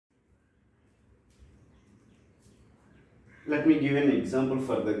Let me give an example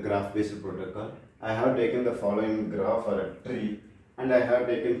for the graph based protocol. I have taken the following graph or a tree, and I have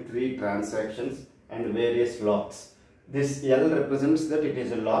taken 3 transactions and various locks. This L represents that it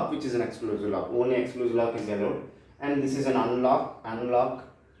is a lock which is an exclusive lock. Only exclusive lock is allowed, and this is an unlock.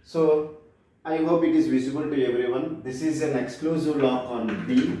 So I hope it is visible to everyone. This is an exclusive lock on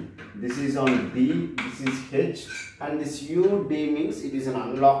D, this is on D, this is H, and this UD means it is an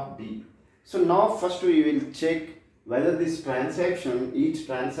unlocked D. So now first we will check whether this transaction, each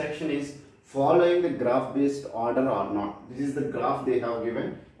transaction is following the graph based order or not. This is the graph they have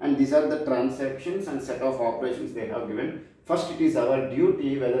given, and these are the transactions and set of operations they have given. First, it is our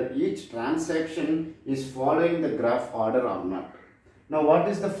duty whether each transaction is following the graph order or not. Now, what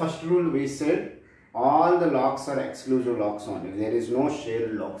is the first rule? We said all the locks are exclusive locks only. There is no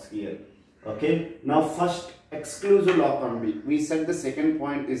shared locks here. Okay. Now, first exclusive lock on B. We said the second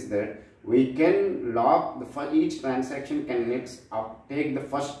point is that we can lock each transaction can take the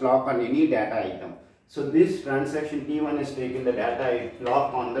first lock on any data item. So this transaction T1 has taken the data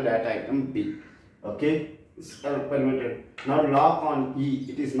lock on the data item B. Okay, it's permitted. Now lock on E.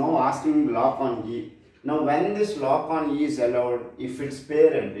 It is now asking lock on E. Now when this lock on E is allowed, if its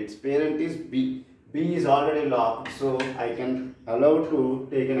parent is B. B is already locked, so I can allow to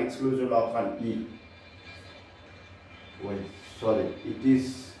take an exclusive lock on E. Wait, sorry,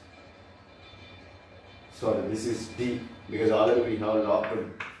 this is D, because already we have locked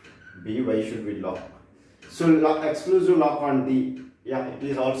B. Why should we lock? So exclusive lock on D. Yeah, it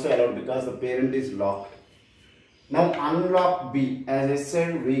is also allowed because the parent is locked. Now unlock B. As I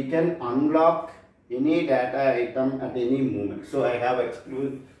said, we can unlock any data item at any moment. So I have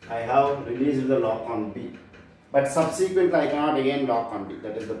released the lock on B. But subsequently I cannot again lock on B.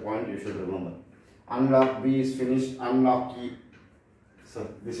 That is the point you should remember. Unlock B is finished. Unlock E. So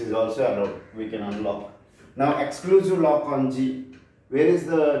this is also allowed. We can unlock. Now exclusive lock on G. Where is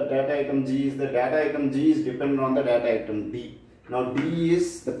the data item G? The data item G is dependent on the data item D. Now D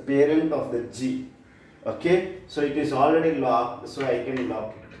is the parent of the G. Okay, so it is already locked, so I can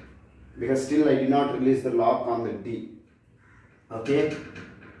lock it because still I did not release the lock on the D. Okay,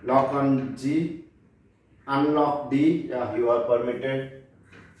 lock on G, unlock D. Yeah, you are permitted.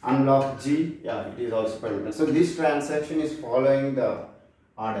 Unlock G. Yeah, it is also permitted. So this transaction is following the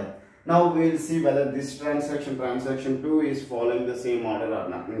order. Now we will see whether this transaction 2 is following the same order or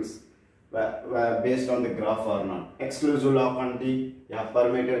not, means based on the graph or not. Exclusive lock on D, yeah,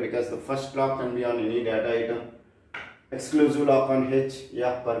 permitted because the first lock can be on any data item. Exclusive lock on H,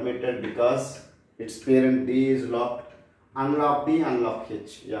 yeah, permitted because its parent D is locked. Unlock D, unlock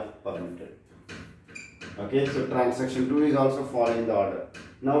H, yeah, permitted. Okay, so transaction 2 is also following the order.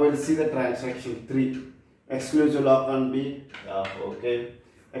 Now we will see the transaction 3. Exclusive lock on B, yeah, okay.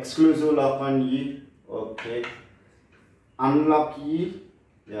 Exclusive lock on E, okay. Unlock E,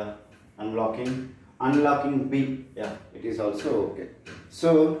 yeah, unlocking B, yeah, it is also okay.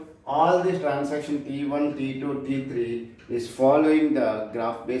 So all these transaction T1, T2, T3 is following the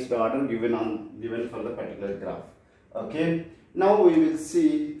graph based order given for the particular graph. Okay. Now we will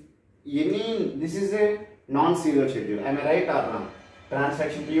see this is a non-serial schedule. Am I right or wrong?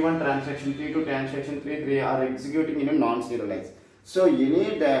 Transaction T1, transaction T2, transaction T3 are executing in a non-serialized. So any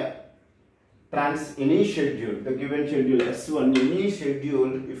schedule, the given schedule S1, any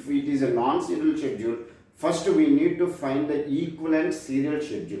schedule, if it is a non-serial schedule, first we need to find the equivalent serial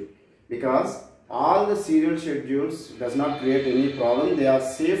schedule, because all the serial schedules does not create any problem. They are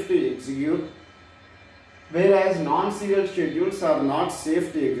safe to execute, whereas non-serial schedules are not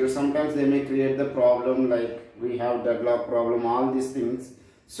safe to execute. Sometimes they may create the problem, like we have deadlock problem, all these things.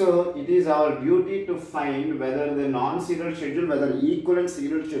 So it is our duty to find whether the non-serial schedule, whether equivalent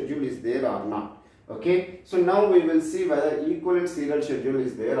serial schedule is there or not. Okay. So now we will see whether equivalent serial schedule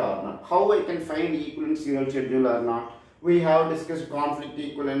is there or not. How I can find equivalent serial schedule or not? We have discussed conflict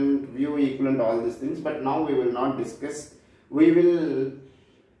equivalent, view equivalent, all these things, but now we will not discuss. We will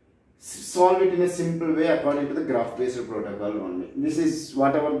solve it in a simple way according to the graph based protocol only. This is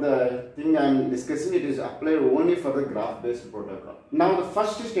whatever the thing I am discussing, it is applied only for the graph based protocol. Now the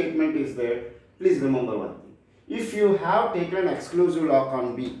first statement is there. Please remember one thing. If you have taken an exclusive lock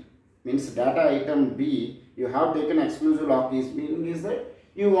on B, means data item B, you have taken exclusive lock meaning is that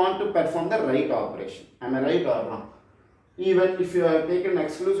you want to perform the write operation. Am I right or wrong? Even if you have taken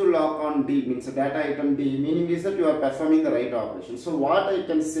exclusive lock on D, means data item D, meaning is that you are performing the write operation. So what I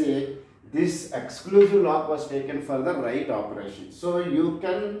can say, this exclusive lock was taken for the write operation. So you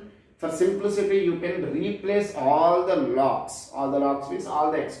can, for simplicity, you can replace all the locks means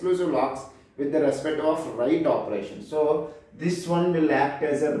all the exclusive locks with the respect of write operation. So this one will act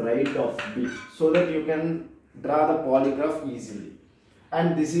as a write of B, so that you can draw the polygraph easily.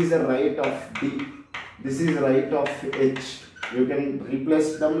 And this is a right of D, this is right of H. You can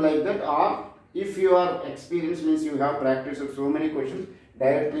replace them like that, or if you are experienced, means you have practiced so many questions,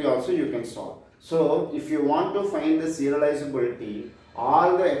 directly also you can solve. So if you want to find the serializability,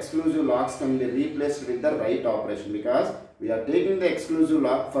 all the exclusive locks can be replaced with the right operation, because we are taking the exclusive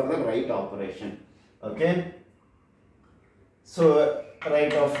lock for the right operation. Okay, so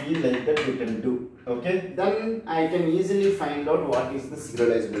right of E like that you can do. Okay, then I can easily find out what is the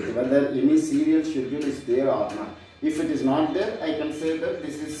serializability, whether any serial schedule is there or not. If it is not there, I can say that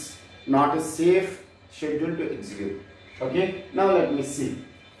this is not a safe schedule to execute. Okay, now let me see.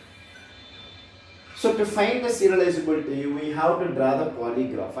 So to find the serializability, we have to draw the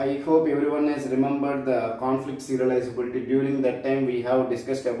polygraph. I hope everyone has remembered the conflict serializability. During that time, we have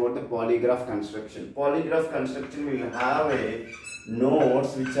discussed about the polygraph construction. Polygraph construction will have a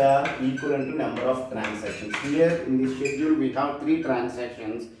nodes which are equivalent to number of transactions. Here in the schedule, we have 3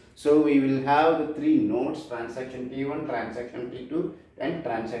 transactions. So we will have the 3 nodes, transaction T1, transaction T2 and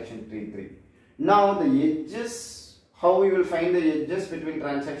transaction T3. Now the edges, how we will find the edges between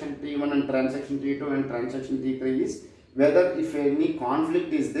transaction T1 and transaction T2 and transaction T3 is whether if any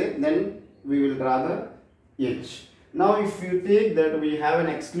conflict is there, then we will draw the edge. Now if you take that we have an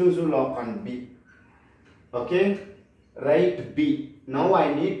exclusive lock on B, okay, right B. Now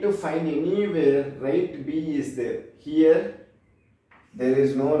I need to find anywhere right B is there. Here there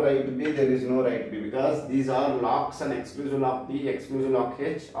is no right B, there is no right B, because these are locks and exclusive lock B, exclusive lock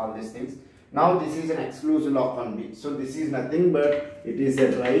H, all these things. Now this is an exclusive lock on B. So this is nothing but it is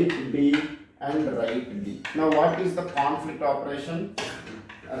a right B and right B. Now what is the conflict operation?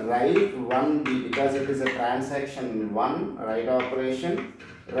 Right 1B, because it is a transaction 1, right operation,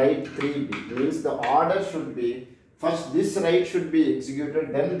 right 3B. Means the order should be, first this right should be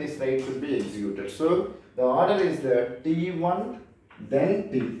executed, then this right should be executed. So the order is the T1, then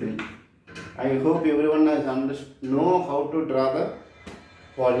T3. I hope everyone has know how to draw the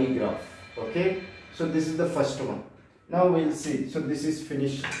polygraph. Okay, so this is the first one. Now we'll see. So this is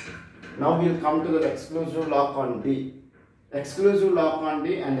finished. Now we'll come to the exclusive lock on D. Exclusive lock on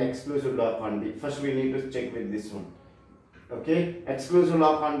D and exclusive lock on D. First we need to check with this one. Okay, exclusive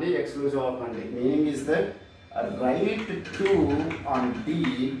lock on D, exclusive lock on D. Meaning is that right 2 on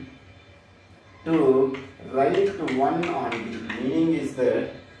D to right 1 on D. Meaning is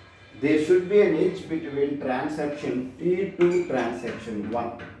that there should be an edge between transaction T to transaction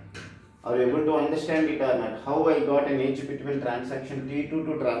 1. Are you able to understand it or not? How I got an edge between transaction T2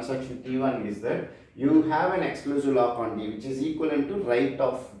 to transaction T1 is that you have an exclusive lock on D which is equivalent to right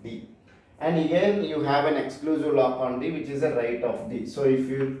of D, and again you have an exclusive lock on D which is a right of D. So if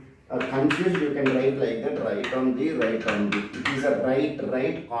you are confused, you can write like that: right on D, right on D. It is a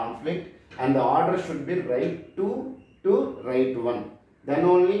right conflict, and the order should be right 2 to right 1. Then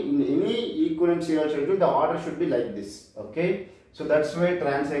only in any equivalent serial schedule the order should be like this. Okay. So that's why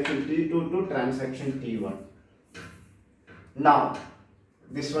transaction T2 to transaction T1. Now,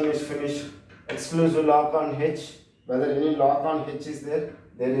 this one is finished. Exclusive lock on H. Whether any lock on H is there,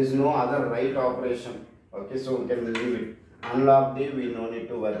 there is no other right operation. Okay, so we can leave it. Unlock D, we no need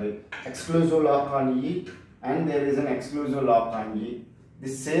to worry. Exclusive lock on E, and there is an exclusive lock on E.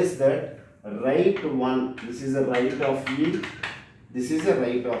 This says that right 1, this is a right of E, this is a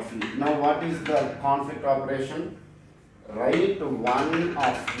right of E. Now, what is the conflict operation? Right 1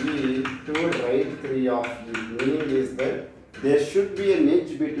 of E to right 3 of E. Meaning is that there should be an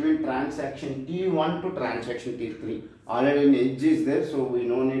edge between transaction T1 to transaction T3. Already an edge is there, so we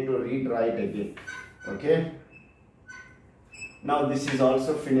no need to redraw it again. Okay. Now this is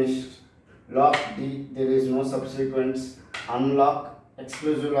also finished. Lock D, there is no subsequence. Unlock,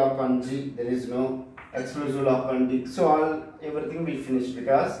 exclusive lock on G, there is no exclusive lock on D. So everything we finished,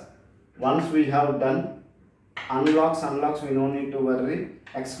 because once we have done unlocks, we no need to worry.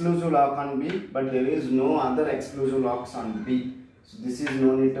 Exclusive lock on B, but there is no other exclusive locks on B. So this is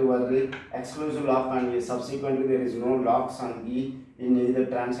no need to worry. Exclusive lock on E. Subsequently, there is no locks on E in either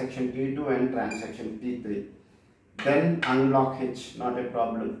transaction T2 and transaction T3. Then unlock H, not a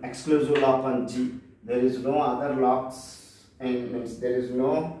problem. Exclusive lock on G. There is no other locks, and means there is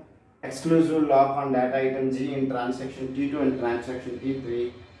no exclusive lock on data item G in transaction T2 and transaction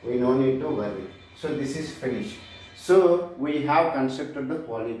T3. We no need to worry. So this is finished. So we have constructed the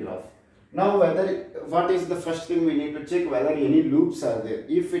polygraph. Now what is the first thing we need to check? Whether any loops are there.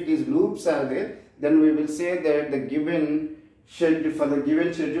 If it is loops are there, then we will say that the given schedule, for the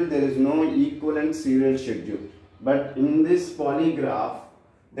given schedule there is no equivalent serial schedule. But in this polygraph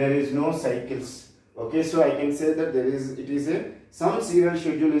there is no cycles. Okay, so I can say that it is a some serial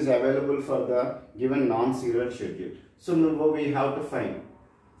schedule is available for the given non-serial schedule. So now we have to find.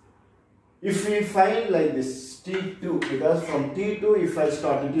 If we find like this T2, because from T2 if I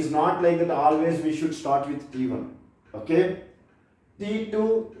start, it is not like that always we should start with T1. Okay,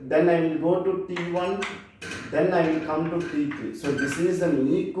 T2, then I will go to T1, then I will come to T3. So this is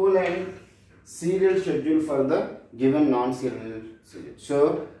an equivalent serial schedule for the given non-serial schedule.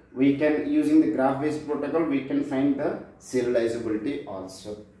 So we can, using the graph-based protocol, we can find the serializability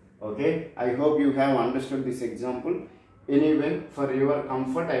also. Okay, I hope you have understood this example. Anyway, for your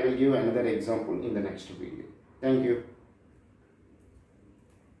comfort, I will give another example in the next video. Thank you.